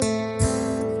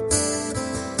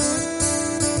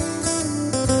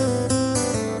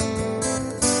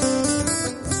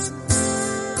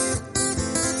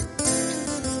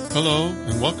Hello,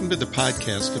 and welcome to the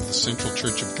podcast of the Central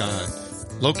Church of God,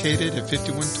 located at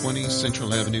 5120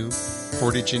 Central Avenue,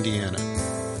 Portage, Indiana.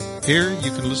 Here,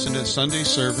 you can listen to Sunday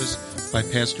service by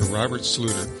Pastor Robert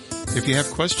Sluder. If you have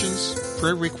questions,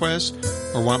 prayer requests,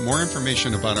 or want more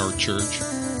information about our church,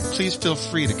 please feel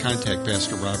free to contact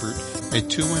Pastor Robert at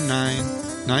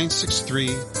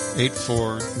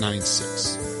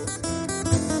 219-963-8496.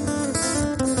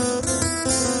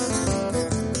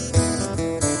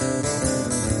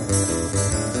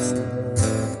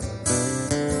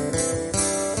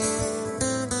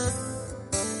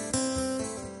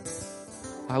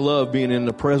 I love being in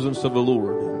the presence of the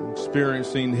Lord,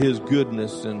 experiencing His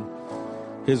goodness and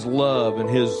His love and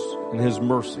His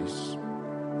mercies.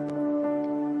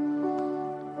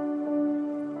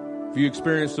 Have you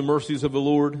experienced the mercies of the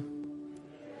Lord?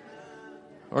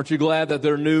 Aren't you glad that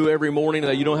they're new every morning,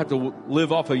 that you don't have to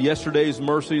live off of yesterday's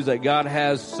mercies, that God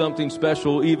has something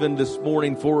special even this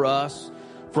morning for us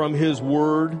from His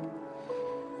Word?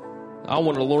 I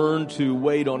want to learn to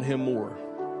wait on Him more.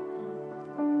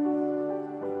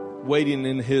 Waiting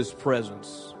in His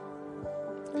presence.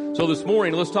 So this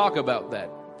morning, let's talk about that.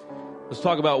 Let's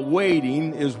talk about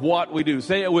waiting is what we do.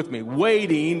 Say it with me.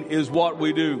 Waiting is what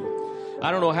we do. I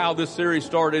don't know how this series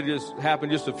started. It just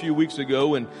happened just a few weeks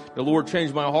ago, and the Lord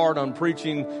changed my heart on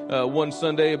preaching one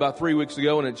Sunday about 3 weeks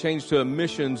ago, and it changed to a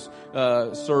missions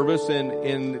service,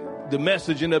 and the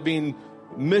message ended up being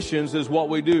missions is what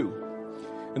we do.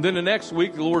 And then the next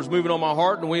week, the Lord's moving on my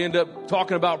heart, and we end up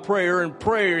talking about prayer, and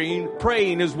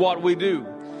praying is what we do.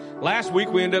 Last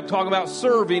week, we ended up talking about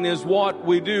serving is what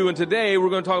we do, and today we're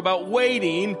going to talk about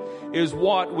waiting is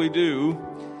what we do.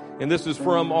 And this is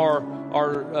from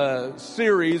our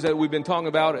series that we've been talking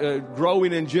about,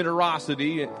 growing in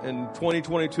generosity in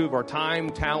 2022 of our time,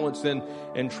 talents,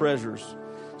 and treasures.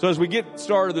 So as we get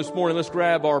started this morning, let's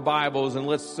grab our Bibles and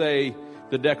let's say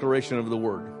the declaration of the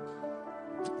Word.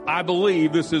 I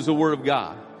believe this is the Word of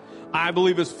God. I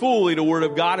believe it's fully the Word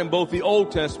of God in both the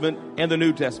Old Testament and the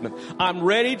New Testament. I'm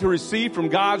ready to receive from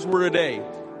God's Word today.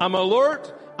 I'm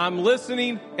alert, I'm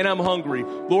listening, and I'm hungry.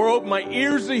 Lord, open my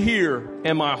ears to hear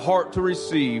and my heart to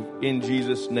receive in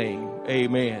Jesus' name.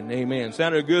 Amen. Amen.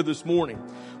 Sounded good this morning.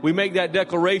 We make that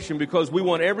declaration because we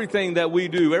want everything that we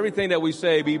do, everything that we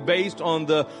say be based on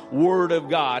the Word of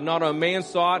God. Not on man's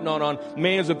thought, not on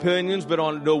man's opinions, but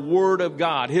on the Word of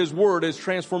God. His Word is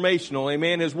transformational.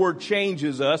 Amen. His Word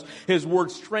changes us. His Word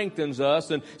strengthens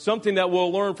us. And something that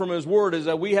we'll learn from His Word is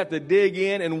that we have to dig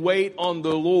in and wait on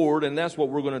the Lord. And that's what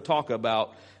we're going to talk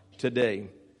about today.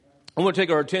 I want to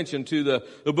take our attention to the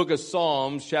book of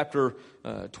Psalms, chapter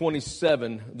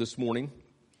 27 this morning.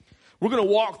 We're going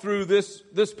to walk through this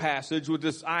passage with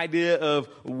this idea of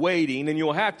waiting, and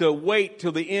you'll have to wait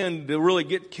till the end to really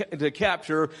get to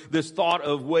capture this thought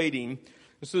of waiting.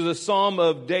 This is a Psalm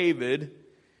of David,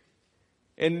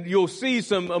 and you'll see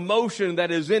some emotion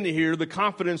that is in here, the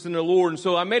confidence in the Lord. And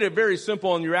so I made it very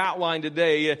simple on your outline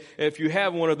today. If you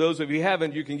have one of those, if you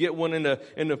haven't, you can get one in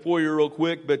the foyer real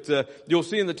quick. But you'll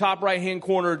see in the top right-hand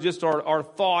corner just our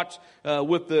thought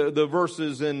with the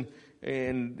verses and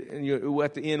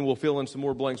at the end, we'll fill in some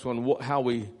more blanks on how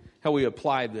we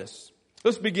apply this.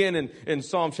 Let's begin in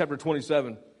Psalm chapter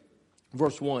 27,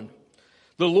 verse 1.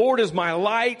 The Lord is my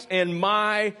light and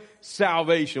my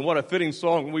salvation. What a fitting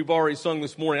song we've already sung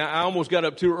this morning. I almost got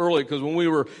up too early because when we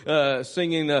were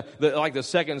singing the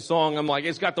second song, I'm like,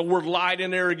 it's got the word light in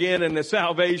there again and the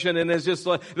salvation, and it's just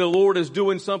like the Lord is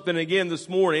doing something again this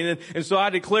morning. And so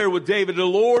I declare with David, the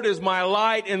Lord is my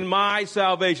light and my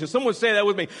salvation. Someone say that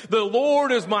with me. The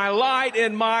Lord is my light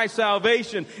and my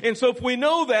salvation. And so if we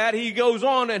know that, he goes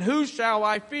on, and who shall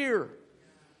I fear?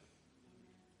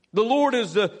 The Lord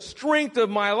is the strength of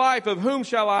my life. Of whom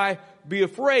shall I be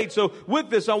afraid? So with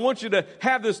this, I want you to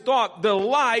have this thought. The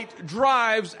light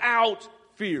drives out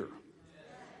fear.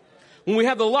 When we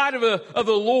have the light of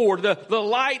the Lord, the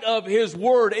light of His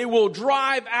Word, it will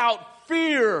drive out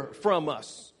fear from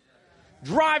us.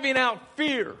 Driving out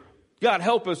fear. God,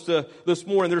 help us this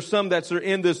morning. There's some that are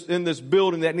in this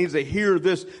building that needs to hear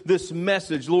this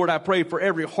message. Lord, I pray for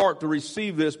every heart to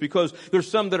receive this, because there's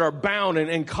some that are bound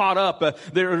and caught up.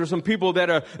 There are some people that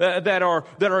are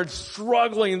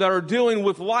struggling, that are dealing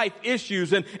with life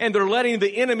issues, and they're letting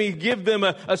the enemy give them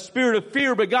a spirit of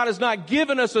fear. But God has not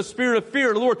given us a spirit of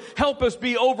fear. Lord, help us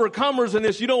be overcomers in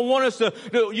this. You don't want us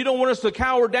to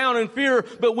cower down in fear,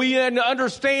 but we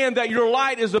understand that your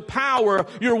light is a power,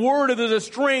 your word is a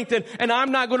strength, and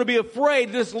I'm not going to be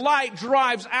afraid. This light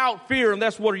drives out fear, and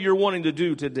that's what you're wanting to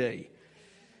do today.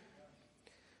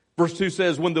 Verse 2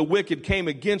 says, when the wicked came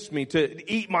against me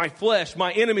to eat my flesh,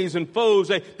 my enemies and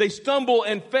foes, they stumble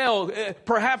and fell.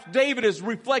 Perhaps David is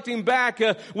reflecting back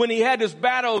when he had this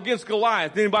battle against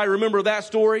Goliath. Anybody remember that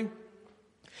story?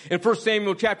 In 1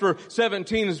 Samuel chapter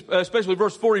 17, especially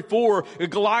verse 44,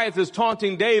 Goliath is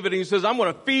taunting David and he says, I'm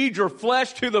going to feed your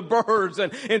flesh to the birds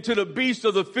and to the beasts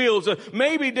of the fields.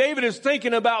 Maybe David is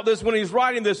thinking about this when he's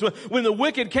writing this. When the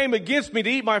wicked came against me to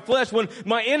eat my flesh, when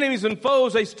my enemies and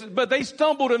foes, but they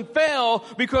stumbled and fell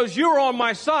because you're on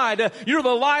my side. You're the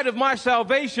light of my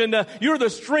salvation. You're the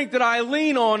strength that I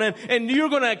lean on and you're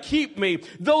going to keep me.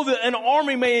 Though an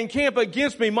army may encamp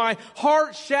against me, my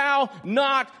heart shall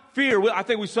not fear. I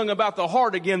think we sung about the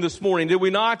heart again this morning, did we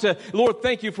not? Lord,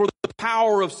 thank you for the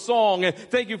power of song, and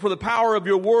thank you for the power of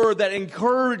your word that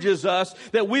encourages us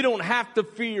that we don't have to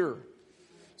fear.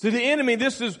 See, the enemy,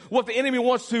 this is what the enemy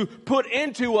wants to put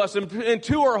into us and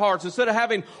into our hearts. Instead of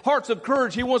having hearts of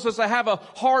courage, he wants us to have a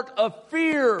heart of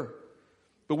fear.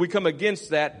 But we come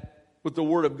against that with the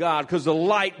word of God because the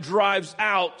light drives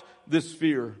out this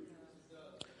fear.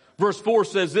 Verse 4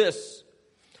 says this,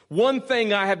 one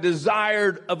thing I have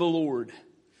desired of the Lord.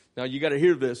 Now you got to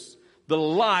hear this. The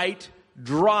light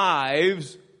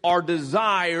drives our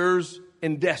desires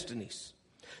and destinies.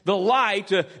 The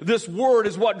light, this word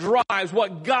is what drives,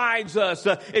 what guides us.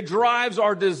 It drives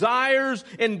our desires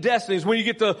and destinies. When you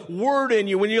get the word in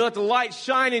you, when you let the light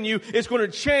shine in you, it's going to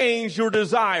change your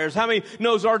desires. How many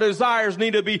knows our desires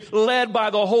need to be led by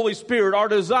the Holy Spirit? Our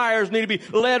desires need to be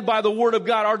led by the word of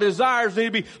God. Our desires need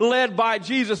to be led by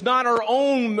Jesus. Not our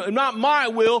own, not my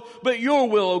will, but your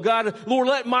will, oh God. Lord,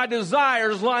 let my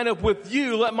desires line up with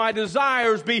you. Let my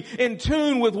desires be in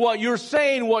tune with what you're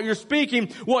saying, what you're speaking,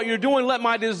 what you're doing. Let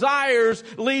my desires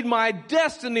lead my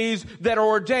destinies that are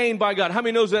ordained by God. How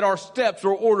many knows that our steps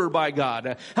are ordered by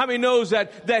God? How many knows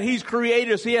that He's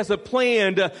created us? He has a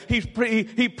plan.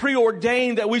 He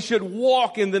preordained that we should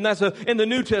walk in. And that's in the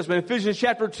New Testament, Ephesians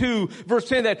chapter 2, verse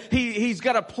 10. That He's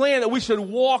got a plan that we should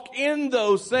walk in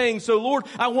those things. So Lord,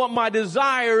 I want my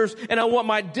desires and I want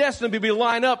my destiny to be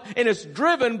lined up, and it's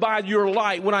driven by your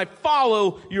light. When I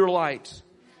follow your light,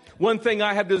 one thing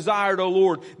I have desired, O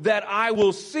Lord, that I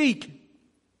will seek.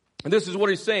 And this is what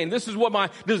he's saying. This is what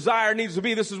my desire needs to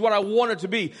be. This is what I want it to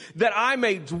be. That I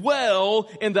may dwell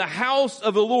in the house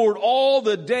of the Lord all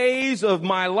the days of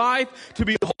my life, to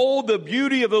behold the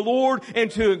beauty of the Lord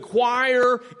and to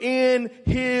inquire in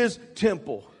his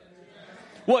temple.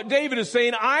 What David is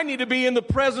saying, I need to be in the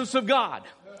presence of God.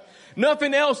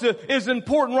 Nothing else is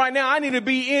important right now. I need to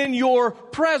be in your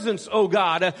presence, oh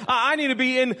God. I need to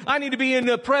be in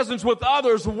the presence with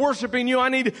others worshiping you. I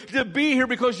need to be here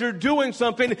because you're doing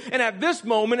something. And at this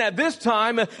moment, at this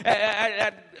time,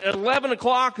 at 11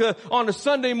 o'clock on a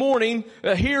Sunday morning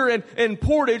here in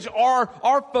Portage,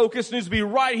 our focus needs to be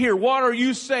right here. What are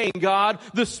you saying, God,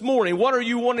 this morning? What are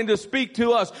you wanting to speak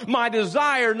to us? My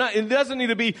desire, it doesn't need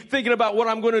to be thinking about what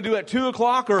I'm going to do at 2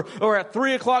 o'clock or at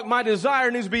 3 o'clock. My desire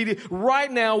needs to be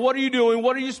right now. What are you doing?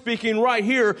 What are you speaking right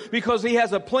here? Because he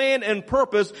has a plan and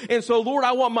purpose. And so, Lord,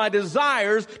 I want my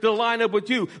desires to line up with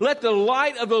you. Let the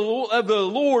light of the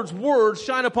Lord's word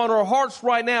shine upon our hearts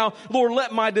right now. Lord,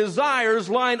 let my desires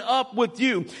line up with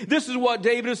you. This is what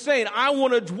David is saying. I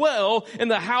want to dwell in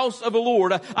the house of the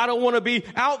Lord. I don't want to be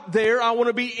out there. I want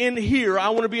to be in here. I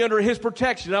want to be under his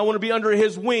protection. I want to be under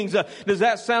his wings. Does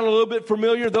that sound a little bit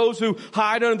familiar? Those who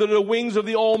hide under the wings of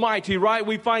the Almighty, right?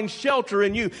 We find shelter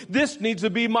in you. This needs to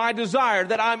be my desire,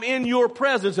 that I'm in your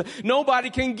presence.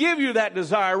 Nobody can give you that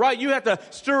desire, right? You have to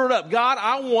stir it up. God,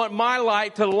 I want my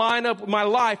light to line up, my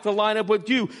life to line up with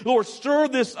you. Lord, stir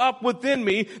this up within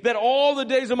me, that all the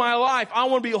days of my life, I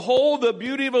want to behold the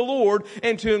beauty of the Lord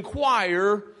and to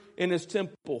inquire in his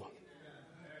temple.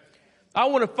 I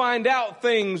want to find out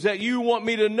things that you want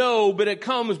me to know, but it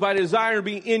comes by desire to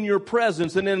be in your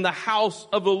presence and in the house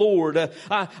of the Lord.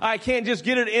 I can't just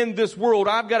get it in this world.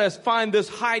 I've got to find this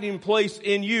hiding place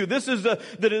in you. This is the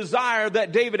desire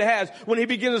that David has when he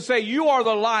begins to say, you are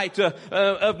the light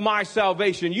of my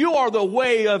salvation. You are the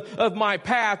way of my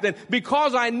path. And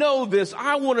because I know this,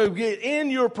 I want to get in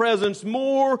your presence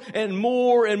more and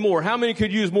more and more. How many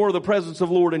could use more of the presence of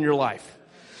the Lord in your life?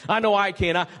 I know I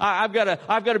can. I've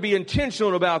got to be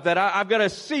intentional about that. I've got to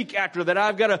seek after that.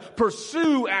 I've got to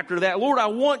pursue after that. Lord, I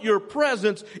want your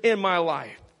presence in my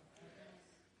life.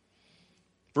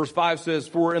 Verse 5 says,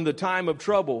 for in the time of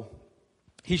trouble,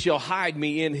 he shall hide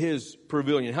me in his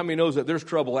pavilion. How many knows that there's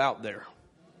trouble out there?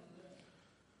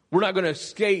 We're not going to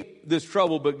escape this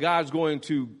trouble, but God's going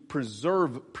to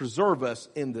preserve us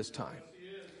in this time.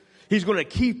 He's going to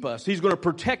keep us. He's going to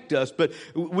protect us. But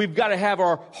we've got to have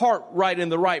our heart right in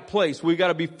the right place. We've got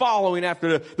to be following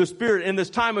after the Spirit. In this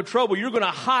time of trouble, you're going to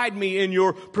hide me in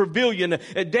your pavilion.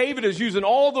 David is using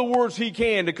all the words he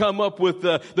can to come up with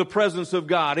the presence of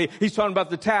God. He's talking about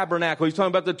the tabernacle. He's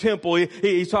talking about the temple.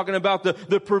 He's talking about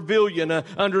the pavilion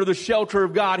under the shelter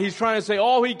of God. He's trying to say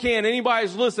all he can.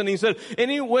 Anybody's listening. He said,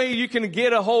 any way you can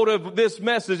get a hold of this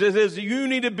message is you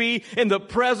need to be in the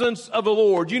presence of the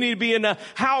Lord. You need to be in the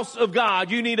house of God.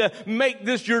 You need to make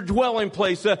this your dwelling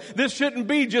place. This shouldn't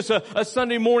be just a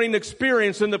Sunday morning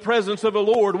experience in the presence of the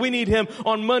Lord. We need Him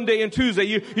on Monday and Tuesday.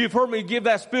 You've heard me give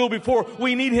that spiel before.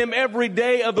 We need Him every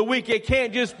day of the week. It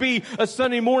can't just be a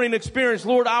Sunday morning experience.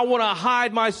 Lord, I want to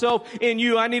hide myself in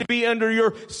you. I need to be under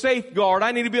your safeguard.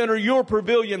 I need to be under your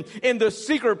pavilion in the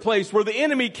secret place where the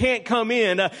enemy can't come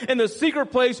in the secret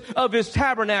place of His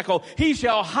tabernacle. He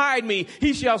shall hide me.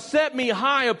 He shall set me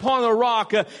high upon a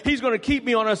rock. He's going to keep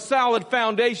me on a solid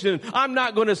foundation. I'm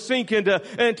not going to sink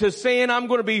into sand. I'm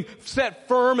going to be set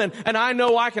firm, and I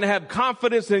know I can have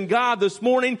confidence in God this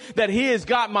morning that He has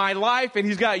got my life and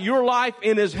He's got your life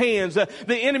in His hands.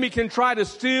 The enemy can try to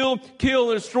steal,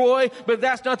 kill, and destroy, but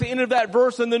that's not the end of that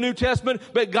verse in the New Testament.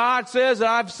 But God says that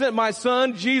I've sent my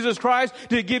Son, Jesus Christ,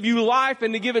 to give you life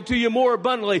and to give it to you more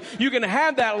abundantly. You can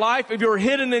have that life if you're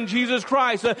hidden in Jesus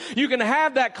Christ. You can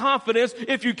have that confidence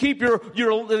if you keep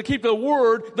keep the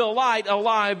Word, the light,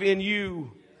 alive in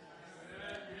you.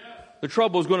 The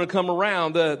trouble is going to come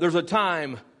around. There's a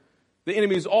time the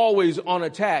enemy is always on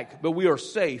attack, but we are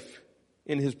safe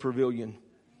in His pavilion.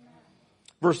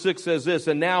 Verse 6 says this,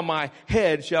 and now my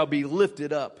head shall be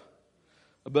lifted up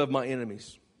above my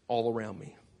enemies all around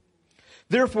me.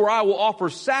 Therefore I will offer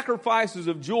sacrifices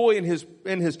of joy in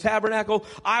his tabernacle.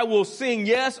 I will sing,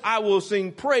 yes, I will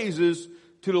sing praises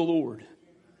to the Lord.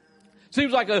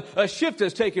 Seems like a shift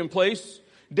has taken place.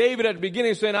 David at the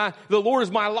beginning saying, the Lord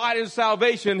is my light and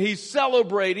salvation. He's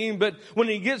celebrating, but when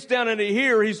he gets down into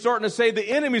here, he's starting to say the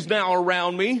enemy's now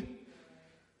around me.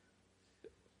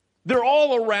 They're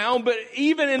all around, but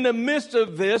even in the midst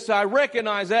of this, I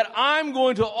recognize that I'm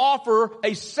going to offer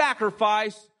a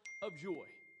sacrifice of joy.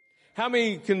 How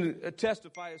many can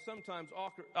testify that sometimes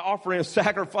offering a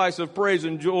sacrifice of praise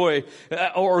and joy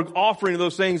or offering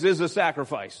those things is a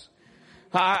sacrifice?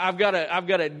 I've got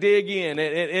to dig in,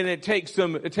 and it takes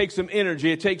some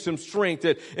energy, it takes some strength,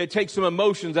 it takes some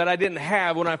emotions that I didn't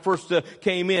have when I first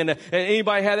came in. And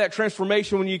anybody had that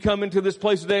transformation when you come into this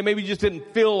place today? Maybe you just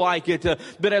didn't feel like it,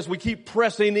 but as we keep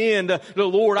pressing in to the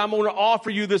Lord, I'm going to offer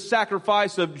you this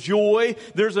sacrifice of joy.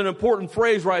 There's an important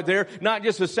phrase right there, not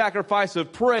just a sacrifice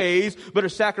of praise, but a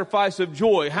sacrifice of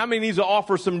joy. How many needs to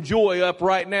offer some joy up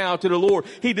right now to the Lord?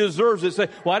 He deserves it. Say,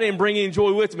 well, I didn't bring any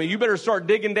joy with me. You better start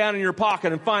digging down in your pocket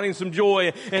and finding some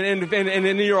joy and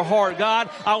in your heart.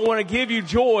 God, I want to give you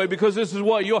joy because this is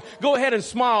what you are. Go ahead and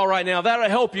smile right now. That'll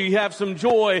help you have some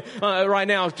joy right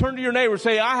now. Turn to your neighbor and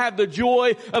say, I have the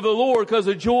joy of the Lord because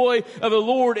the joy of the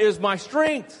Lord is my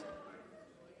strength.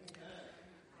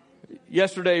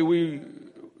 Yesterday we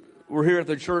were here at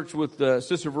the church with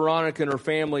Sister Veronica and her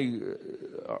family.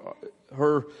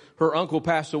 Her uncle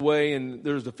passed away, and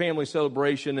there's a family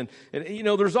celebration. And you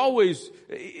know, there's always,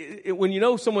 when you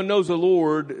know someone knows the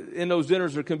Lord, in those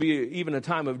dinners there can be even a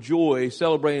time of joy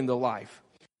celebrating the life.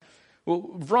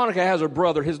 Well, Veronica has a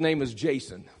brother. His name is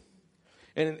Jason.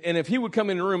 And if he would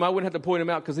come in the room, I wouldn't have to point him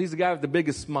out because he's the guy with the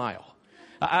biggest smile.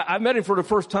 I met him for the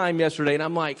first time yesterday, and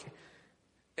I'm like,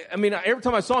 I mean, every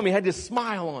time I saw him, he had this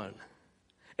smile on.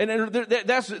 And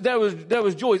that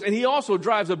was joyous. And he also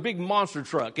drives a big monster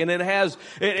truck, and it has,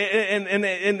 and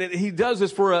he does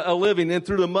this for a living and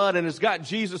through the mud, and it's got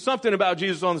Jesus, something about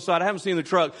Jesus on the side. I haven't seen the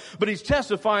truck, but he's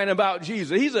testifying about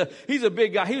Jesus. He's a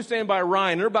big guy. He was standing by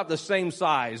Ryan. They're about the same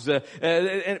size,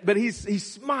 but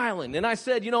he's smiling. And I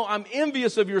said, you know, I'm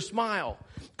envious of your smile.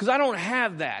 Because I don't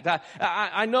have that.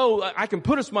 I know I can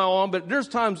put a smile on, but there's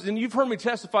times, and you've heard me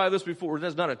testify this before,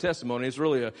 that's not a testimony, it's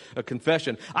really a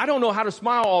confession. I don't know how to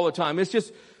smile all the time. It's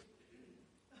just,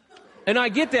 and I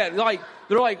get that, like,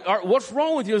 they're like, what's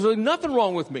wrong with you? There's like, nothing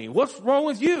wrong with me. What's wrong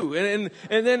with you? And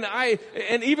then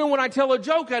even when I tell a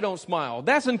joke, I don't smile.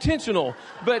 That's intentional.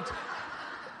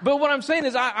 But what I'm saying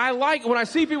is I like, when I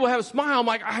see people have a smile, I'm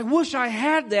like, I wish I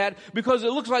had that because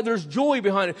it looks like there's joy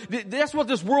behind it. That's what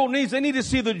this world needs. They need to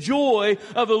see the joy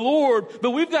of the Lord, but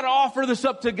we've got to offer this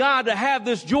up to God to have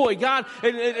this joy. God,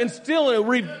 and still,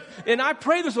 and I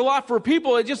pray this a lot for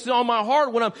people. It's just on my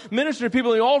heart when I'm ministering to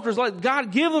people in the altar. It's like,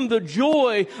 God, give them the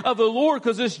joy of the Lord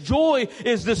because this joy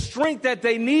is the strength that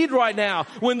they need right now.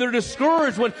 When they're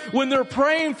discouraged, when they're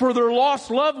praying for their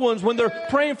lost loved ones, when they're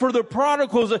praying for their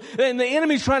prodigals, and the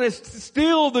enemy's trying trying to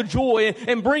steal the joy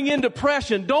and bring in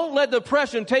depression. Don't let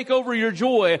depression take over your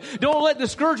joy. Don't let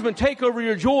discouragement take over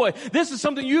your joy. This is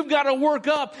something you've got to work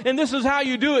up, and this is how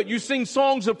you do it. You sing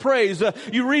songs of praise.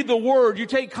 You read the Word. You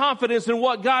take confidence in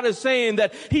what God is saying,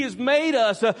 that He has made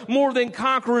us more than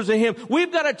conquerors in Him.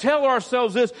 We've got to tell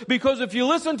ourselves this, because if you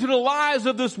listen to the lies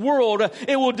of this world,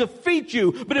 it will defeat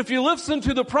you. But if you listen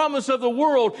to the promise of the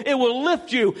world, it will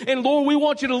lift you. And Lord, we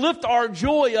want you to lift our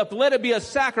joy up. Let it be a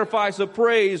sacrifice of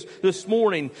praise this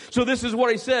morning. So this is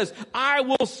what He says. I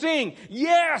will sing.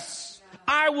 Yes,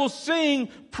 I will sing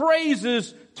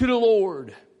praises to the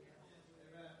Lord.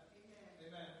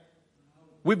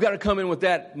 We've got to come in with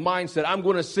that mindset. I'm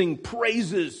going to sing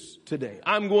praises today.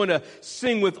 I'm going to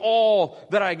sing with all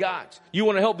that I got. You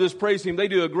want to help this praise team? They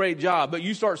do a great job, but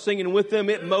you start singing with them,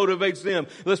 it motivates them.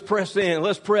 Let's press in,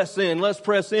 let's press in, let's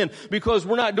press in, because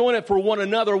we're not doing it for one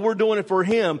another, we're doing it for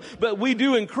Him. But we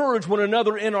do encourage one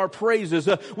another in our praises.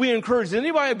 We encourage.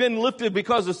 Anybody have been lifted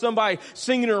because of somebody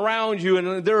singing around you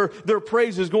and their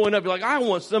praise is going up? You're like, I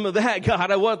want some of that,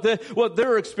 God, what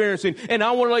they're experiencing. And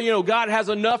I want to let you know, God has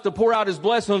enough to pour out His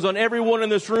blessings on everyone in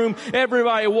this room,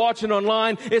 everybody watching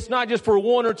online. It's not just for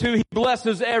one or two. He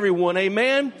blesses everyone.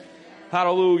 Amen.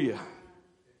 Hallelujah.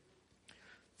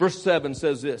 Verse 7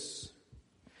 says this.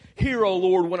 Hear, O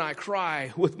Lord, when I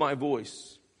cry with my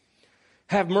voice.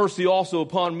 Have mercy also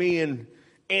upon me and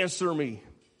answer me.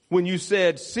 When you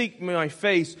said, seek my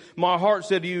face, my heart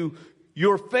said to you,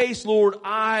 your face, Lord,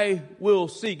 I will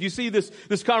seek. You see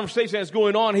this conversation that's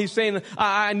going on. He's saying,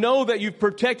 I know that you've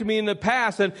protected me in the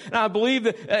past, and I believe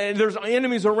that there's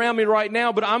enemies around me right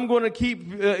now, but I'm going to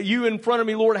keep you in front of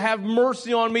me, Lord. Have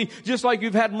mercy on me, just like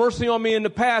you've had mercy on me in the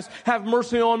past. Have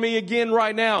mercy on me again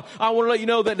right now. I want to let you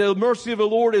know that the mercy of the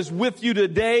Lord is with you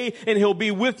today, and He'll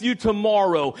be with you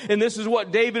tomorrow. And this is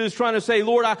what David is trying to say.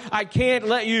 Lord, I can't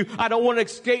let you, I don't want to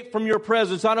escape from your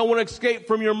presence. I don't want to escape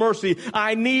from your mercy.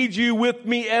 I need you with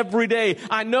me every day.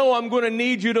 I know I'm going to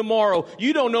need you tomorrow.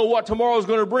 You don't know what tomorrow is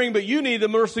going to bring, but you need the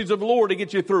mercies of the Lord to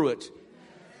get you through it.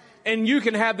 And you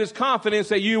can have this confidence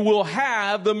that you will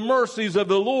have the mercies of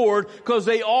the Lord, because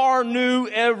they are new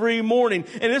every morning.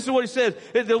 And this is what He says.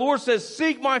 The Lord says,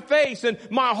 seek my face. And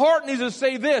my heart needs to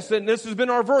say this. And this has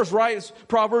been our verse, right? It's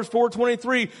Proverbs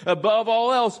 4:23. Above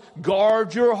all else,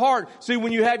 guard your heart. See,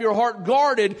 when you have your heart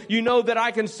guarded, you know that I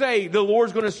can say, the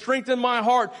Lord's going to strengthen my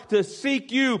heart to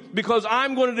seek you, because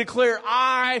I'm going to declare,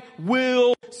 I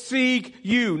will seek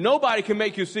you. Nobody can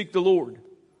make you seek the Lord.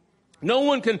 No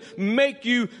one can make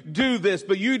you do this,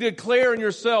 but you declare in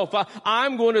yourself,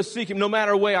 I'm going to seek Him no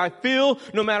matter the way I feel,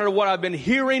 no matter what I've been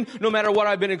hearing, no matter what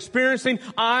I've been experiencing.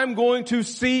 I'm going to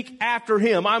seek after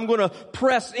Him. I'm going to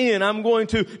press in. I'm going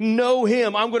to know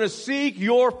Him. I'm going to seek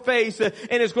your face, and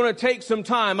it's going to take some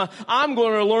time. I'm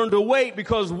going to learn to wait,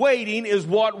 because waiting is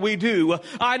what we do.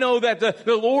 I know that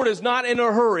the Lord is not in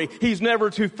a hurry. He's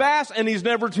never too fast, and He's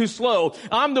never too slow.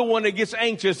 I'm the one that gets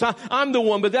anxious. I'm the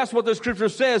one, but that's what the Scripture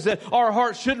says, that our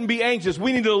hearts shouldn't be anxious.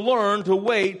 We need to learn to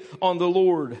wait on the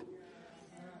Lord.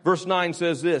 Verse 9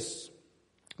 says this.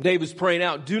 David's praying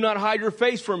out, do not hide your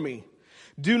face from me.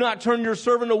 Do not turn your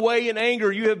servant away in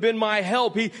anger. You have been my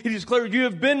help. He declared, you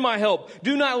have been my help.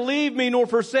 Do not leave me nor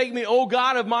forsake me, O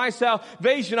God of my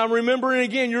salvation. I'm remembering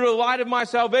again, you're the light of my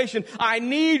salvation. I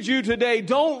need you today.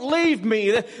 Don't leave me.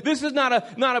 This is not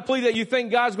a plea that you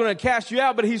think God's going to cast you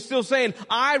out, but He's still saying,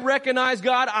 I recognize,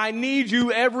 God, I need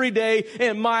you every day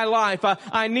in my life.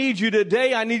 I need you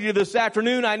today. I need you this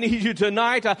afternoon. I need you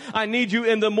tonight. I need you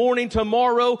in the morning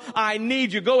tomorrow. I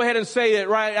need you. Go ahead and say it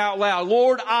right out loud.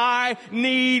 Lord, I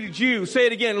need you. Say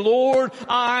it again. Lord,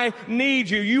 I need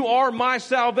you. You are my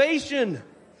salvation.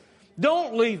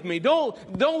 Don't leave me. Don't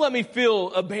let me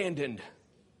feel abandoned.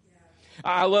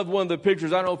 I love one of the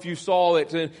pictures. I don't know if you saw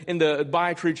it in the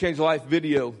Buy a Tree, Change a Life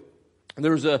video.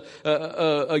 There's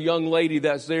a young lady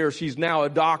that's there. She's now a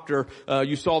doctor.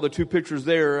 You saw the two pictures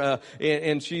there,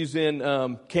 and she's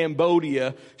in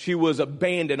Cambodia. She was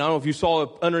abandoned. I don't know if you saw it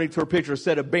underneath her picture. It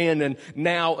said abandoned,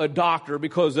 now a doctor,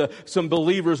 because some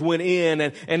believers went in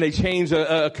and they changed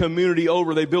a community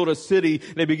over. They built a city.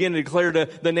 They began to declare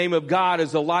the name of God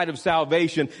as the light of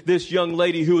salvation. This young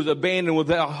lady who was abandoned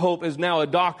without hope is now a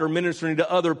doctor ministering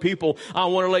to other people. I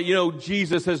want to let you know,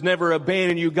 Jesus has never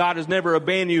abandoned you. God has never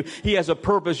abandoned you. He has a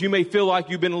purpose. You may feel like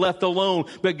you've been left alone,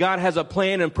 but God has a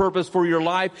plan and purpose for your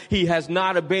life. He has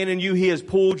not abandoned you. He has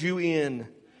pulled you in.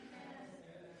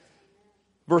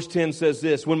 Verse 10 says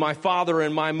this, when my father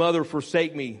and my mother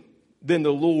forsake me, then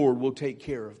the Lord will take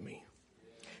care of me.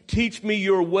 Teach me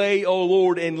your way, O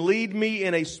Lord, and lead me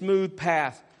in a smooth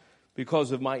path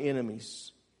because of my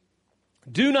enemies.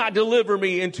 Do not deliver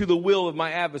me into the will of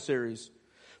my adversaries,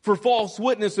 For false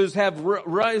witnesses have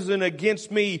risen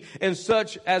against me, and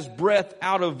such as breath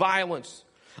out of violence.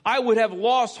 I would have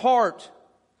lost heart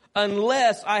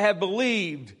unless I had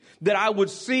believed that I would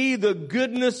see the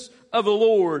goodness of the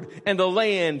Lord and the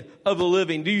land of the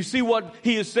living. Do you see what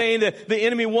he is saying? That the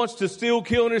enemy wants to steal,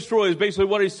 kill, and destroy is basically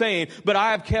what he's saying. But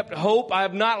I have kept hope. I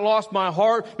have not lost my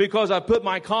heart because I put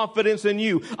my confidence in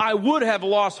you. I would have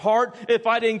lost heart if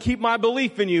I didn't keep my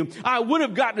belief in you. I would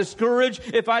have got discouraged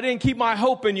if I didn't keep my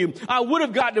hope in you. I would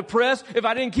have got depressed if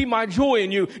I didn't keep my joy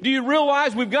in you. Do you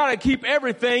realize we've got to keep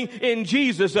everything in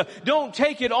Jesus? Don't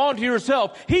take it onto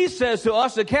yourself. He says to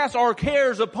us to cast our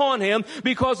cares upon him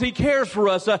because he cares for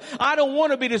us. I don't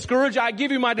want to be discouraged. I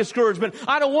give you my discouragement.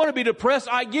 I don't want to be depressed.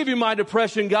 I give you my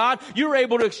depression, God. You're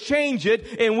able to exchange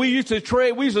it. And we used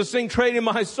to sing trading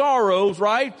my sorrows,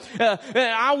 right? And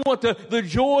I want the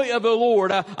joy of the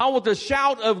Lord. I want the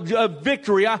shout of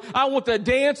victory. I want the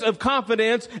dance of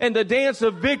confidence and the dance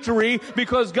of victory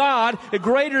because God,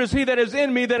 greater is he that is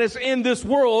in me that is in this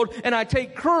world. And I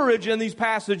take courage in these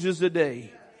passages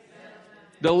today.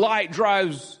 The light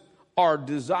drives our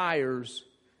desires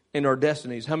and our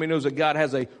destinies. How many knows that God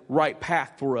has a right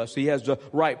path for us? He has the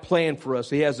right plan for us.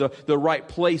 He has the right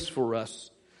place for us.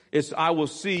 It's, I will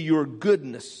see your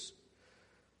goodness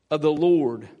of the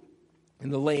Lord in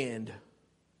the land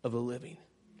of the living.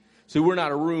 See, we're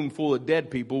not a room full of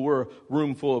dead people. We're a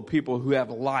room full of people who have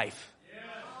life.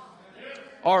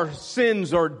 Our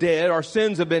sins are dead. Our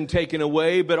sins have been taken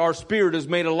away, but our spirit is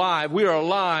made alive. We are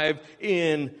alive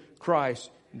in Christ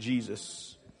Jesus.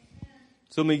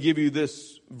 So let me give you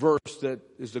this verse that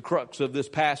is the crux of this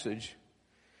passage.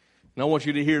 And I want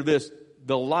you to hear this.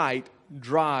 The light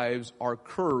drives our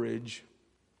courage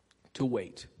to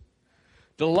wait.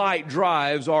 The light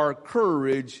drives our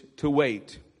courage to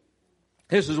wait.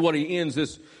 This is what he ends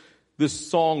this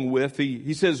song with.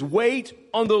 He says, wait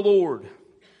on the Lord.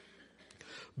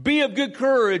 Be of good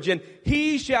courage, and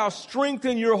he shall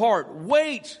strengthen your heart.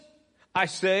 Wait, I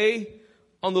say,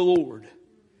 on the Lord.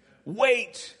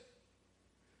 Wait.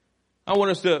 I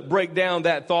want us to break down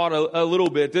that thought a little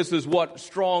bit. This is what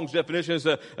Strong's definition is,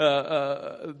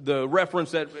 the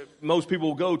reference that most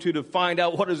people go to find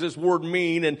out what does this word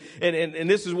mean, and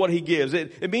this is what he gives.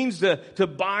 It means to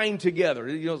bind together.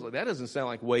 You know, that doesn't sound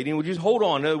like waiting. We'll just hold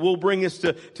on. We'll bring this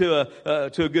to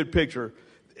a good picture.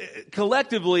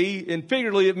 Collectively and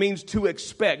figuratively, it means to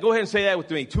expect. Go ahead and say that with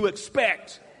me. To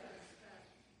expect.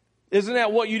 Isn't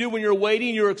that what you do when you're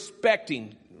waiting? You're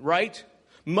expecting, right?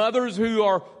 Mothers who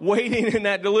are waiting in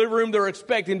that delivery room, they're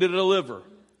expecting to deliver.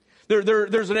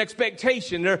 There's an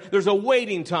expectation. There's a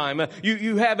waiting time.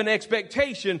 You have an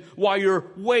expectation while you're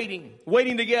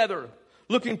waiting together,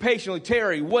 looking patiently.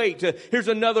 Tarry, wait. Here's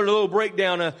another little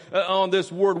breakdown on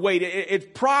this word wait. It's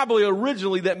probably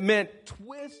originally that meant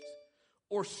twist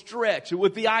or stretch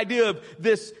with the idea of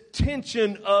this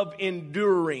tension of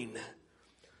enduring.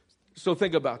 So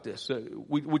think about this.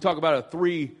 We talk about a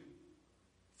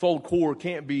three-fold cord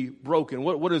can't be broken.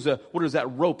 What does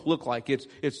that rope look like?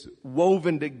 It's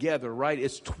woven together, right?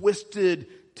 It's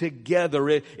twisted together.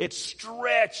 It's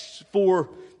stretched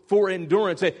for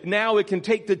endurance. Now it can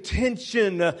take the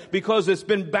tension because it's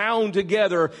been bound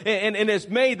together and it's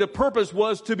made. The purpose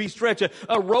was to be stretched.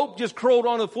 A rope just curled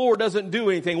on the floor doesn't do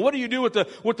anything. What do you do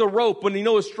with the rope when you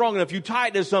know it's strong enough? You tie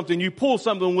it to something. You pull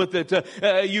something with it.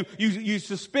 You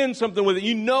suspend something with it.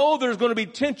 You know there's going to be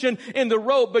tension in the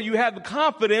rope, but you have the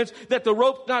confidence that the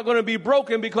rope's not going to be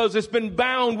broken because it's been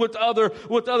bound with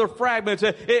other fragments.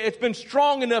 It's been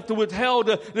strong enough to withhold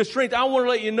the strength. I want to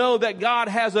let you know that God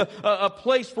has a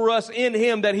place for us in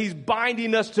him, that he's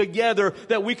binding us together,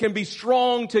 that we can be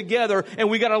strong together, and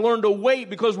we got to learn to wait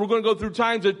because we're going to go through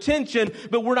times of tension,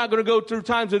 but we're not going to go through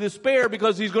times of despair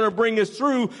because he's going to bring us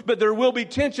through, but there will be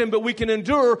tension, but we can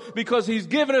endure because he's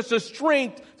given us the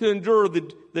strength to endure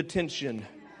the tension.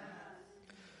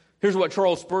 Here's what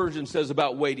Charles Spurgeon says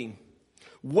about waiting.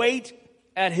 Wait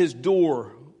at his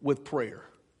door with prayer.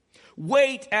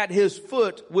 Wait at his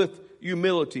foot with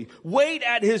humility. Wait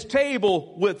at his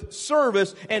table with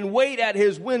service, and wait at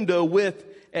his window with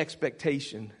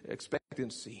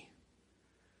expectancy.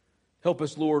 Help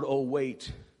us, Lord, oh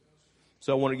wait.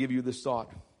 So I want to give you this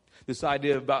thought. This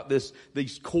idea about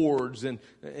these cords and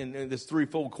this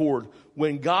threefold cord.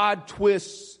 When God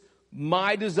twists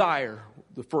my desire,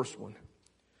 the first one,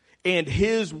 and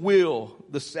his will,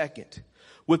 the second,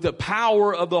 with the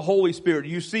power of the Holy Spirit.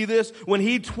 You see this? When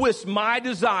He twists my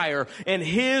desire and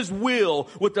His will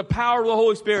with the power of the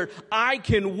Holy Spirit, I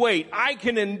can wait. I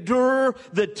can endure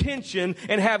the tension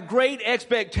and have great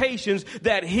expectations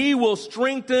that He will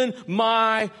strengthen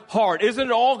my heart. Isn't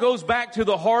it all goes back to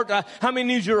the heart? How many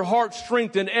needs your heart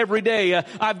strengthened every day?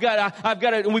 I've got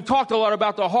it. And we've talked a lot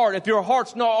about the heart. If your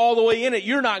heart's not all the way in it,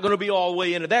 you're not going to be all the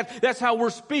way in it. That's how we're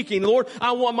speaking. Lord,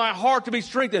 I want my heart to be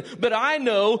strengthened. But I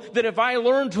know that if I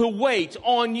learn to wait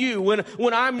on you,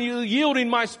 when I'm yielding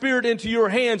my spirit into your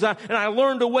hands, and I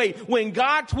learn to wait, when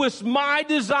God twists my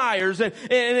desires and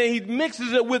He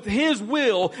mixes it with His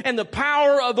will and the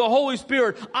power of the Holy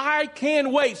Spirit, I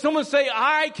can wait. Someone say,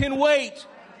 I can wait.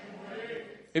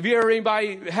 If you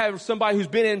ever have somebody who's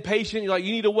been impatient, you're like,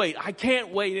 you need to wait. I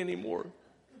can't wait anymore.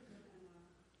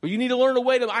 Well, you need to learn to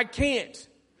wait. I can't.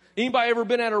 Anybody ever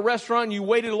been at a restaurant and you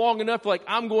waited long enough, like,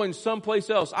 I'm going someplace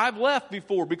else? I've left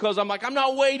before because I'm like, I'm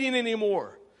not waiting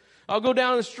anymore. I'll go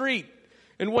down the street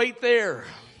and wait there.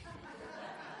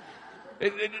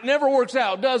 It never works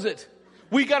out, does it?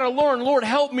 We got to learn, Lord,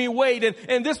 help me wait.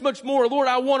 And this much more, Lord,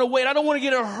 I want to wait. I don't want to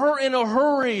get in a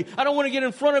hurry. I don't want to get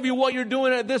in front of you what you're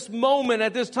doing at this moment,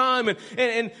 at this time.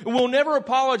 And we'll never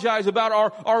apologize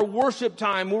about our worship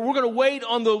time. We're going to wait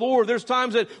on the Lord. There's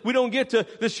times that we don't get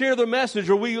to share the message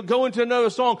or we go into another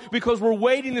song because we're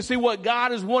waiting to see what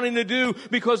God is wanting to do,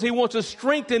 because He wants to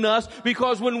strengthen us.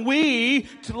 Because when we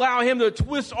allow Him to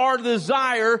twist our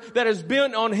desire that has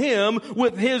been on Him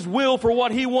with His will for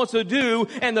what He wants to do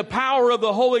and the power of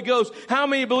the Holy Ghost. How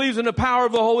many believes in the power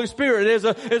of the Holy Spirit?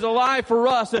 It is alive for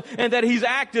us, and that He's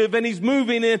active and He's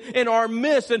moving in our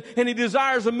midst, and He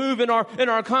desires to move in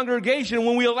our congregation.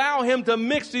 When we allow Him to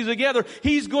mix these together,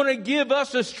 He's going to give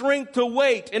us the strength to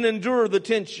wait and endure the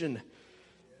tension.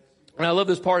 And I love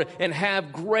this part, and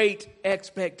have great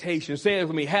expectations. Say it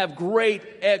with me, have great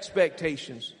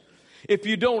expectations. If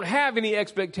you don't have any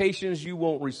expectations, you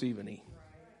won't receive any.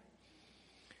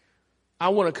 I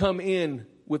want to come in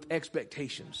with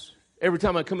expectations. Every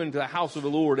time I come into the house of the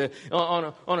Lord,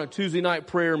 on a Tuesday night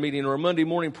prayer meeting or a Monday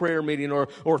morning prayer meeting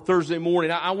or Thursday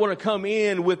morning, I want to come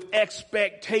in with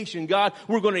expectation. God,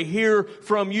 we're going to hear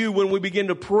from you when we begin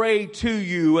to pray to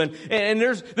you. And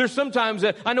there's sometimes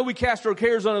that I know we cast our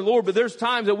cares on the Lord, but there's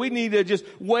times that we need to just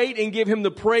wait and give Him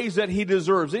the praise that He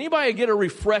deserves. Anybody get a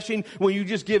refreshing when you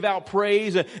just give out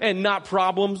praise and not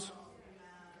problems?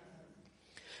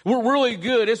 We're really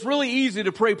good. It's really easy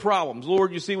to pray problems.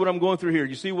 Lord, you see what I'm going through here.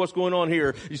 You see what's going on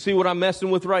here. You see what I'm messing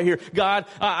with right here. God,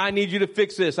 I need you to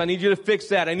fix this. I need you to fix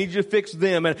that. I need you to fix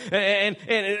them.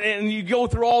 And you go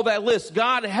through all that list.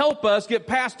 God, help us get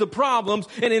past the problems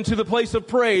and into the place of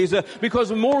praise. Because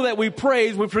the more that we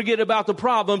praise, we forget about the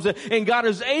problems. And God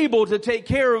is able to take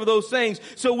care of those things.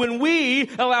 So when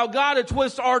we allow God to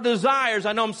twist our desires,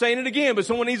 I know I'm saying it again, but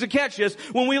someone needs to catch this.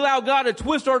 When we allow God to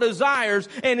twist our desires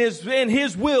and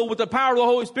His will with the power of the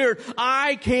Holy Spirit,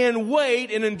 I can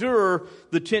wait and endure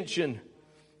the tension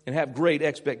and have great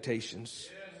expectations.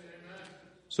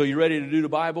 So you ready to do the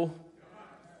Bible?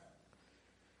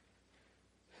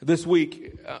 This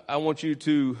week, I want you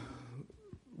to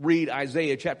read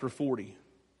Isaiah chapter 40,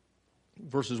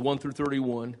 verses 1 through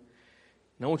 31. And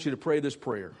I want you to pray this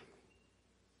prayer.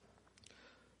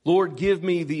 Lord, give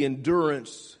me the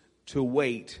endurance to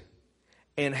wait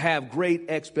and have great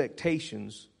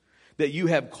expectations that you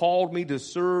have called me to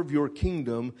serve your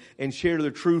kingdom and share the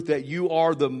truth that you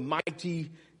are the mighty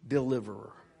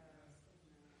deliverer.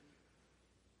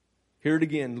 Hear it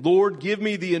again. Lord, give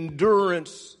me the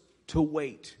endurance to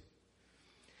wait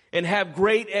and have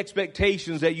great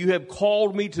expectations that you have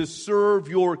called me to serve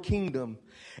your kingdom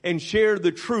and share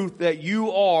the truth that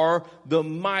you are the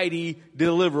mighty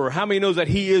deliverer. How many knows that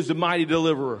He is the mighty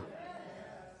deliverer?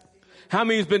 How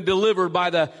many has been delivered by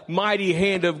the mighty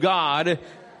hand of God?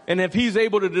 And if He's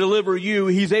able to deliver you,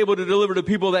 He's able to deliver the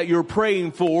people that you're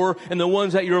praying for and the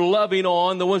ones that you're loving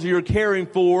on, the ones that you're caring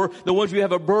for, the ones you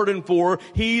have a burden for.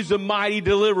 He's the mighty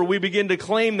deliverer. We begin to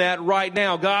claim that right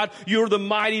now. God, you're the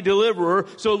mighty deliverer.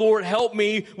 So Lord, help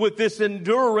me with this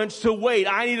endurance to wait.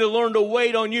 I need to learn to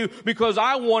wait on you because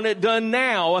I want it done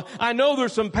now. I know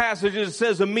there's some passages that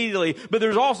says immediately, but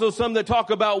there's also some that talk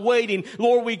about waiting.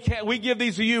 Lord, we give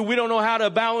these to you. We don't know how to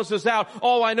balance this out.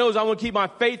 All I know is I want to keep my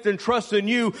faith and trust in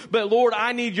you. But Lord,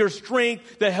 I need your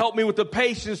strength to help me with the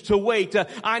patience to wait.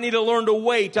 I need to learn to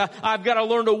wait. I've got to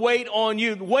learn to wait on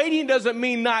you. Waiting doesn't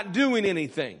mean not doing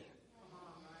anything.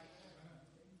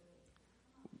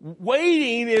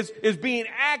 Waiting is being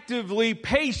actively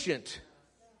patient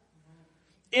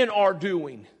in our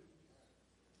doing.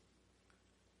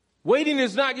 Waiting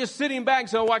is not just sitting back and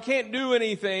saying, oh, I can't do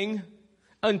anything.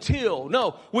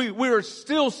 No, we're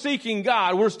still seeking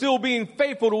God. We're still being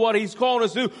faithful to what He's calling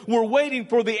us to do. We're waiting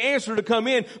for the answer to come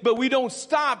in, but we don't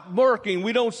stop working.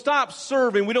 We don't stop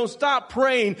serving. We don't stop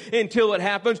praying until it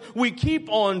happens. We keep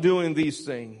on doing these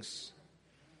things.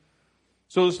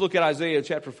 So let's look at Isaiah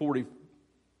chapter 40,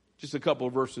 just a couple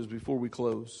of verses before we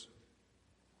close.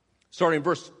 Starting in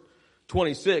verse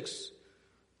 26,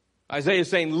 Isaiah is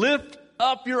saying, lift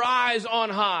up your eyes on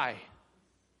high.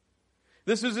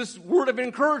 This is this word of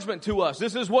encouragement to us.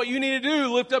 This is what you need to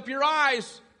do. Lift up your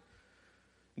eyes.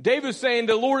 David's saying,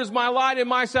 the Lord is my light and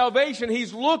my salvation.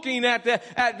 He's looking at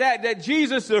that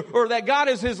Jesus or that God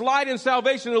is his light and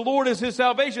salvation. The Lord is his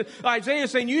salvation. Isaiah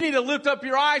is saying, you need to lift up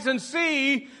your eyes and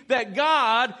see that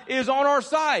God is on our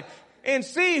side. And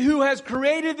see who has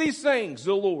created these things,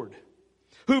 the Lord.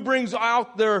 Who brings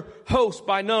out their host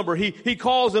by number. He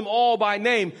calls them all by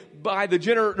name. By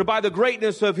the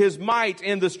greatness of his might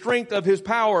and the strength of his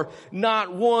power,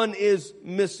 not one is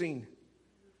missing.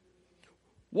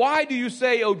 Why do you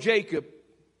say, O Jacob,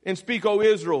 and speak, O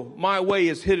Israel, my way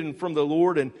is hidden from the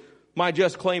Lord, and my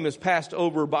just claim is passed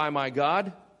over by my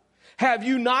God? Have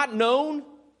you not known?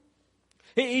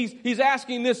 He's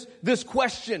asking this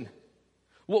question.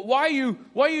 Why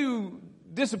are you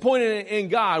disappointed in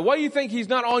God? Why do you think he's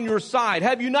not on your side?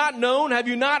 Have you not known? Have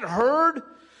you not heard?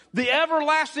 The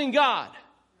everlasting God,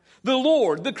 the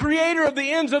Lord, the creator of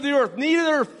the ends of the earth,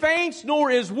 neither faints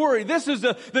nor is worried. This is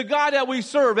the God that we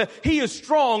serve. He is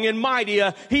strong and mighty.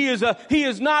 He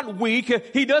is not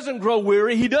weak. He doesn't grow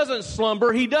weary. He doesn't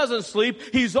slumber. He doesn't sleep.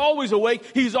 He's always awake.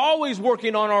 He's always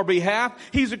working on our behalf.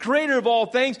 He's the creator of all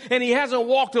things, and he hasn't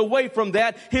walked away from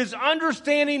that. His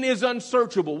understanding is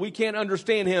unsearchable. We can't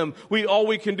understand him. All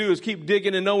we can do is keep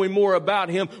digging and knowing more about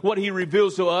him, what he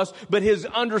reveals to us. But his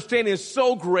understanding is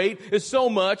so great, is so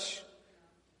much.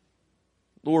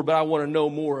 Lord, but I want to know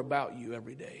more about you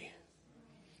every day.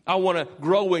 I want to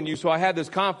grow in you, so I have this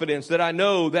confidence that I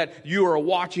know that you are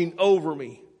watching over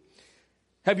me.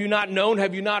 Have you not known?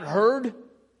 Have you not heard?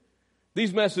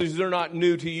 These messages are not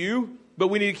new to you, but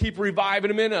we need to keep reviving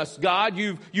them in us. God,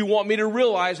 you want me to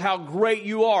realize how great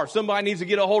you are. Somebody needs to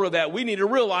get a hold of that. We need to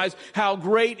realize how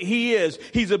great he is.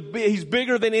 He's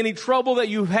bigger than any trouble that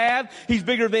you have. He's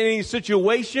bigger than any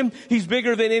situation. He's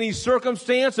bigger than any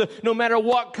circumstance. No matter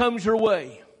what comes your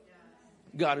way,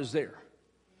 God is there.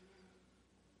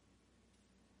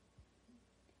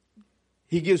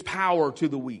 He gives power to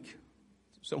the weak.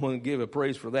 Someone give a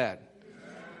praise for that.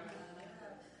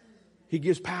 He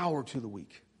gives power to the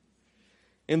weak.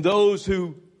 And those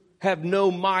who have no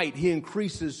might, he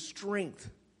increases strength.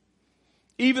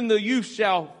 Even the youth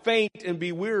shall faint and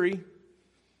be weary,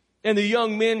 and the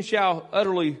young men shall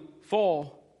utterly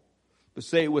fall. But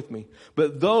say it with me.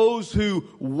 But those who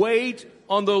wait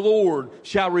on the Lord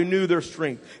shall renew their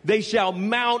strength. They shall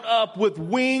mount up with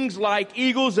wings like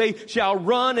eagles. They shall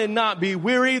run and not be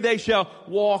weary. They shall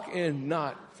walk and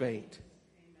not faint.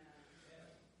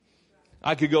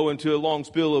 I could go into a long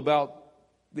spiel about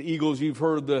the eagles. You've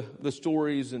heard the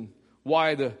stories and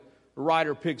why the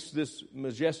writer picks this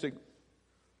majestic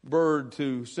bird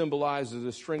to symbolize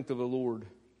the strength of the Lord.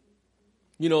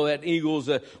 You know that eagles,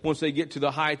 once they get to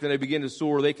the height and they begin to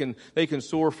soar, they can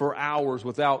soar for hours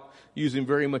without using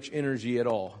very much energy at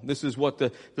all. This is what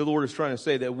the Lord is trying to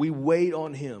say, that we wait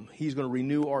on him. He's going to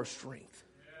renew our strength.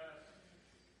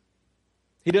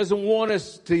 He doesn't want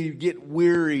us to get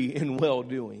weary in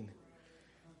well-doing.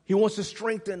 He wants to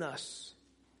strengthen us.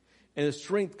 And the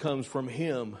strength comes from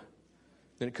him.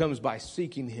 And it comes by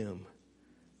seeking him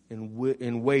and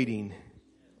waiting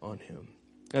on him.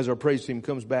 As our praise team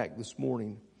comes back this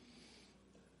morning,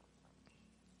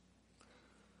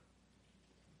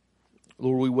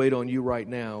 Lord, we wait on you right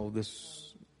now,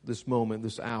 this moment,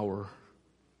 this hour.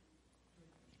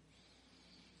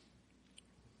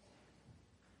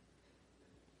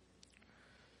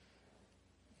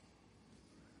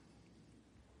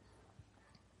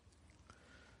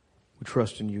 We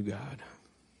trust in you, God.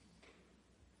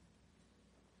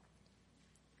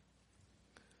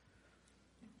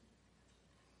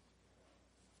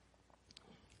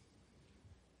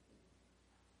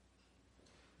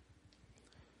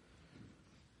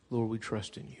 Lord, we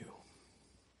trust in you.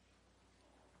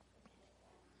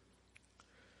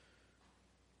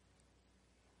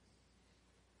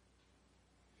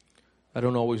 I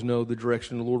don't always know the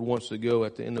direction the Lord wants to go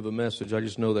at the end of a message. I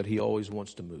just know that he always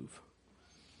wants to move.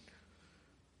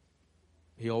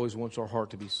 He always wants our heart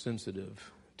to be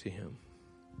sensitive to him.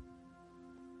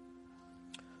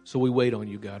 So we wait on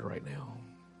you, God, right now.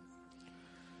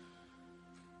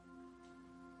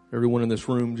 Everyone in this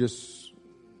room, just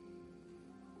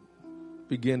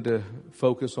begin to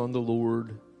focus on the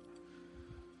Lord.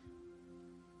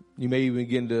 You may even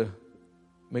begin to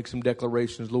make some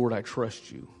declarations. Lord, I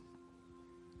trust you.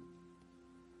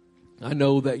 I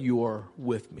know that you are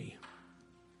with me.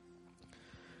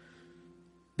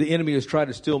 The enemy has tried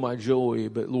to steal my joy,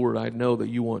 but Lord, I know that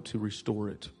you want to restore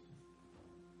it.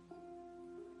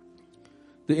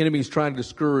 The enemy is trying to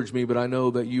discourage me, but I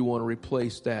know that you want to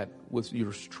replace that with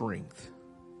your strength.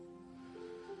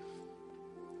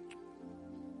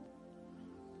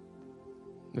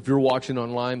 If you're watching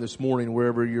online this morning,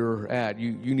 wherever you're at,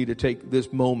 you need to take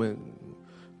this moment,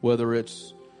 whether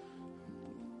it's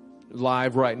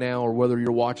live right now or whether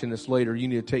you're watching this later, you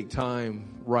need to take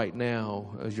time right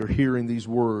now as you're hearing these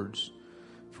words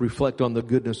to reflect on the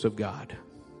goodness of God.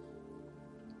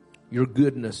 Your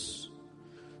goodness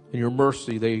and your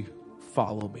mercy, they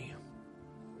follow me.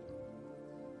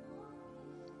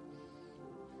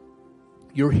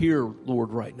 You're here, Lord,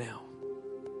 right now.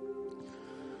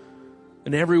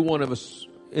 And every one of us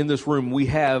in this room, we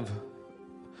have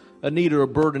a need or a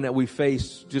burden that we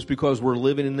face just because we're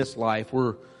living in this life.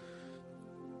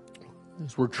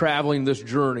 As we're traveling this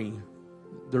journey,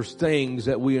 there's things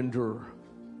that we endure.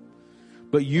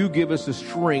 But you give us the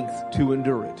strength to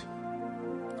endure it.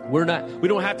 We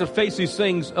don't have to face these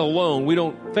things alone. We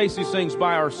don't face these things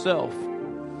by ourselves.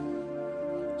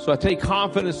 So I take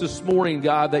confidence this morning,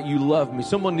 God, that you love me.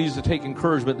 Someone needs to take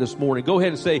encouragement this morning. Go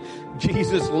ahead and say,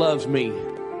 Jesus loves me.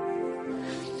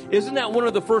 Isn't that one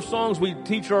of the first songs we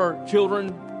teach our children?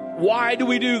 Why do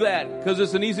we do that? Because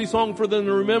it's an easy song for them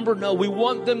to remember? No, we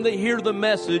want them to hear the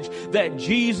message that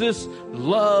Jesus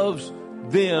loves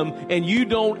them and you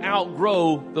don't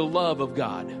outgrow the love of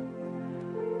God.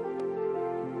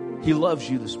 He loves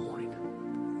you this morning.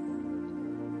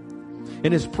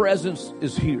 And His presence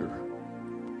is here.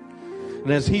 And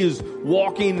as He is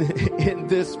walking in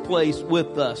this place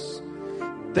with us,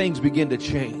 things begin to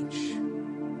change.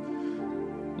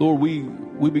 Lord, we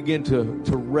begin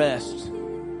to rest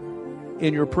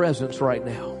in your presence right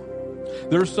now.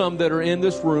 There's some that are in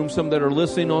this room, some that are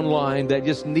listening online that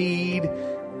just need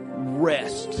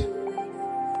rest.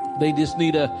 They just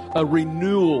need a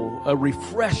renewal, a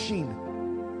refreshing.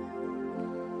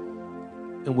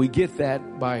 And we get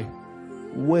that by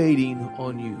waiting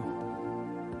on you.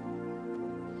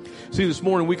 See, this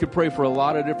morning we could pray for a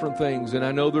lot of different things, and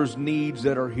I know there's needs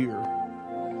that are here.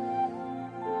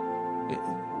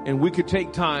 And we could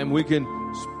take time, we can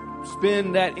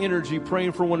spend that energy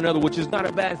praying for one another, which is not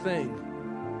a bad thing.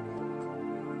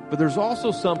 But there's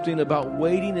also something about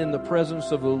waiting in the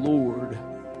presence of the Lord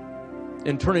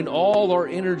and turning all our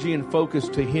energy and focus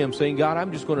to Him, saying, God,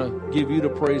 I'm just going to give you the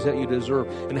praise that you deserve.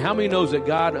 And how many knows that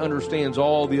God understands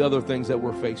all the other things that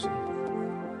we're facing?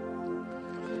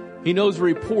 He knows the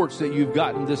reports that you've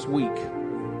gotten this week.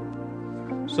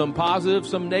 Some positive,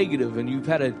 some negative, and you've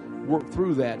had to work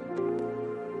through that.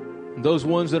 And those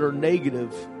ones that are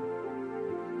negative,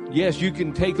 yes, you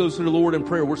can take those to the Lord in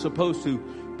prayer. We're supposed to.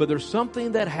 But there's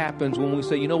something that happens when we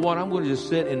say, you know what, I'm going to just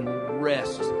sit and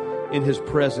rest in His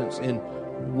presence and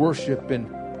worship and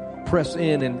press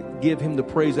in and give Him the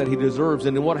praise that He deserves.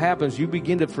 And then what happens? You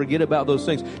begin to forget about those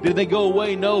things. Did they go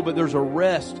away? No, but there's a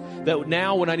rest that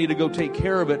now when I need to go take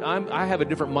care of it, I have a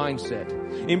different mindset.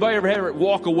 Anybody ever had to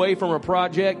walk away from a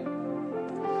project?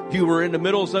 You were in the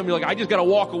middle of something, you're like, I just got to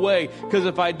walk away because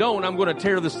if I don't, I'm going to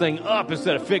tear this thing up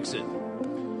instead of fix it.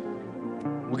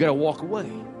 We got to walk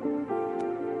away.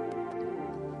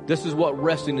 This is what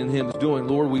resting in Him is doing.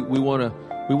 Lord, we want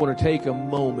to take a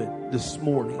moment this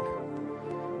morning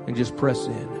and just press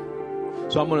in.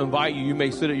 So I'm going to invite you. You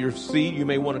may sit at your seat. You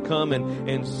may want to come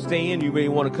and stand. You may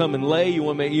want to come and lay.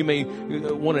 You may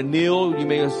want to kneel. You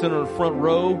may sit on the front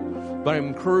row. But I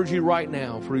encourage you right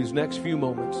now for these next few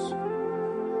moments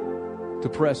to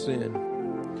press in.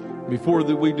 Before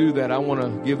we do that, I want to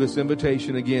give this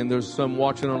invitation again. There's some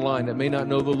watching online that may not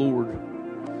know the Lord.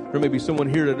 There may be someone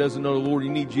here that doesn't know the Lord. You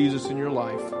need Jesus in your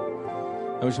life.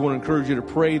 I just want to encourage you to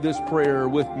pray this prayer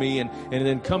with me and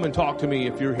then come and talk to me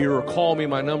if you're here or call me.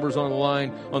 My number's on the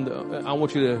line. I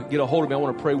want you to get a hold of me. I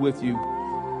want to pray with you.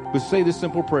 But say this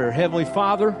simple prayer. Heavenly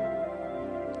Father,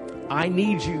 I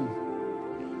need you.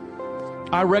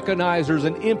 I recognize there's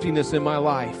an emptiness in my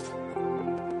life.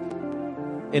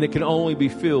 And it can only be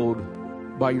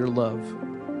filled by your love.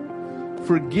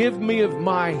 Forgive me of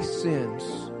my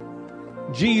sins.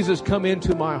 Jesus, come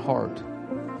into my heart.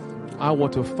 I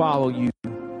want to follow you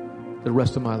the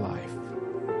rest of my life.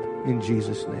 In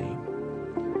Jesus' name.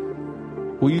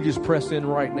 Will you just press in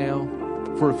right now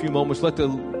for a few moments? Let the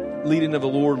leading of the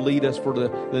Lord lead us for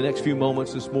the next few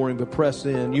moments this morning, but press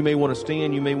in. You may want to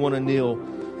stand. You may want to kneel.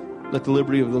 Let the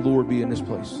liberty of the Lord be in this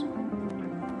place.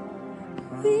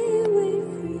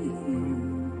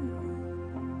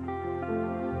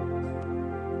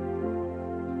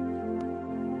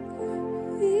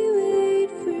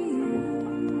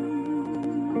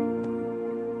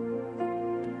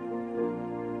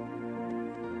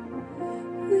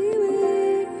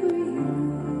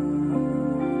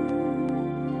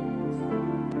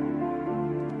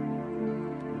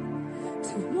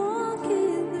 want